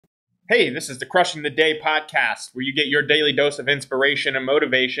Hey, this is the Crushing the Day podcast, where you get your daily dose of inspiration and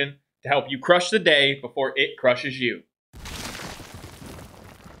motivation to help you crush the day before it crushes you.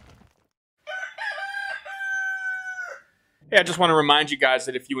 Hey, I just want to remind you guys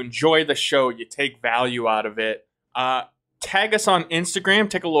that if you enjoy the show, you take value out of it, tag us on Instagram,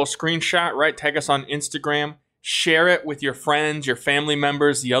 take a little screenshot, right? Tag us on Instagram, share it with your friends, your family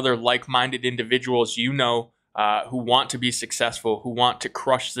members, the other like-minded individuals you know who want to be successful, who want to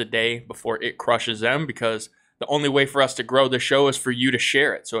crush the day before it crushes them, because the only way for us to grow the show is for you to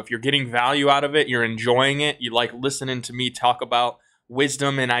share it. So if you're getting value out of it, you're enjoying it, you like listening to me talk about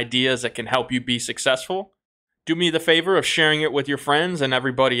wisdom and ideas that can help you be successful, do me the favor of sharing it with your friends and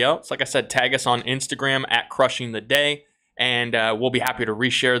everybody else. Like I said, tag us on Instagram at Crushing the Day, and we'll be happy to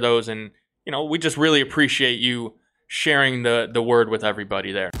reshare those. And, you know, we just really appreciate you sharing the word with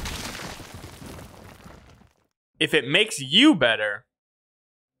everybody there. If it makes you better,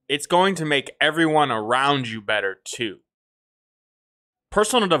 it's going to make everyone around you better too.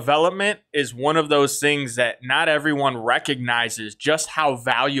 Personal development is one of those things that not everyone recognizes just how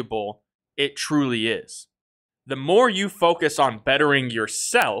valuable it truly is. The more you focus on bettering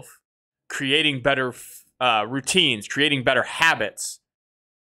yourself, creating better routines, creating better habits,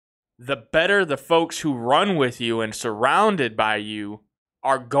 the better the folks who run with you and surrounded by you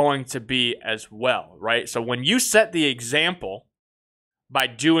are going to be as well, right? So when you set the example by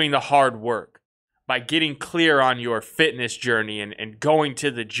doing the hard work, by getting clear on your fitness journey and going to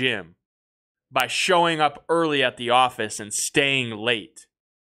the gym, by showing up early at the office and staying late,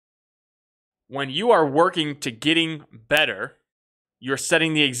 when you are working to getting better, you're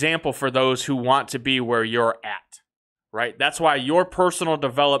setting the example for those who want to be where you're at, right? That's why your personal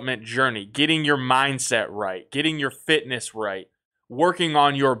development journey, getting your mindset right, getting your fitness right, working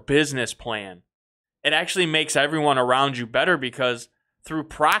on your business plan, it actually makes everyone around you better, because through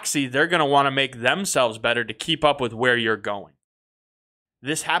proxy, they're going to want to make themselves better to keep up with where you're going.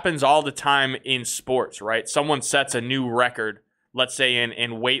 This happens all the time in sports, right? Someone sets a new record, let's say in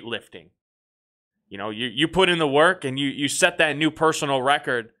weightlifting. You know, you put in the work and you set that new personal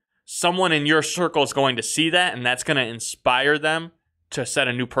record. Someone in your circle is going to see that, and that's going to inspire them to set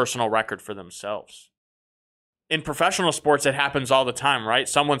a new personal record for themselves. In professional sports, it happens all the time, right?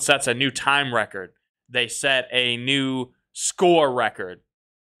 Someone sets a new time record. They set a new score record.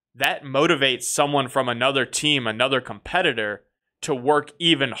 That motivates someone from another team, another competitor, to work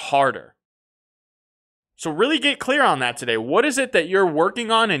even harder. So really get clear on that today. What is it that you're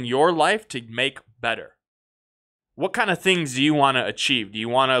working on in your life to make better? What kind of things do you want to achieve? Do you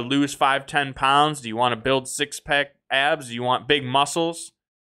want to lose 5-10 pounds? Do you want to build six-pack abs? Do you want big muscles?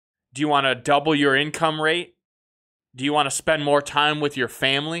 Do you want to double your income rate? Do you want to spend more time with your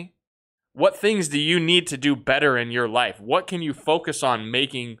family? What things do you need to do better in your life? What can you focus on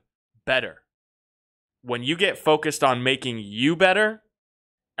making better? When you get focused on making you better,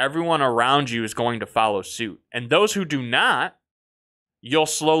 everyone around you is going to follow suit. And those who do not, you'll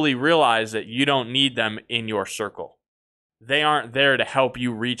slowly realize that you don't need them in your circle. They aren't there to help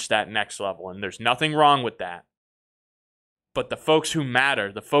you reach that next level, and there's nothing wrong with that. But the folks who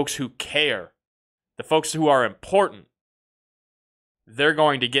matter, the folks who care, the folks who are important, they're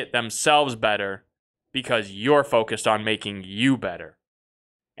going to get themselves better because you're focused on making you better.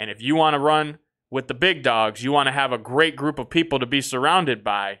 And if you want to run with the big dogs, you want to have a great group of people to be surrounded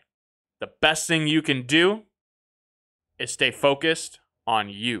by, the best thing you can do is stay focused on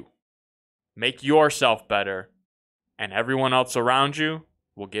you. Make yourself better, and everyone else around you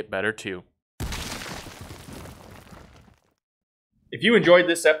will get better too. If you enjoyed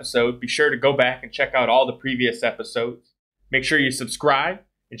this episode, be sure to go back and check out all the previous episodes. Make sure you subscribe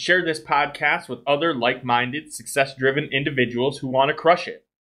and share this podcast with other like-minded, success-driven individuals who want to crush it.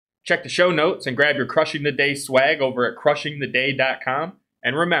 Check the show notes and grab your Crushing the Day swag over at crushingtheday.com.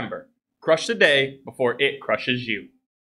 And remember, crush the day before it crushes you.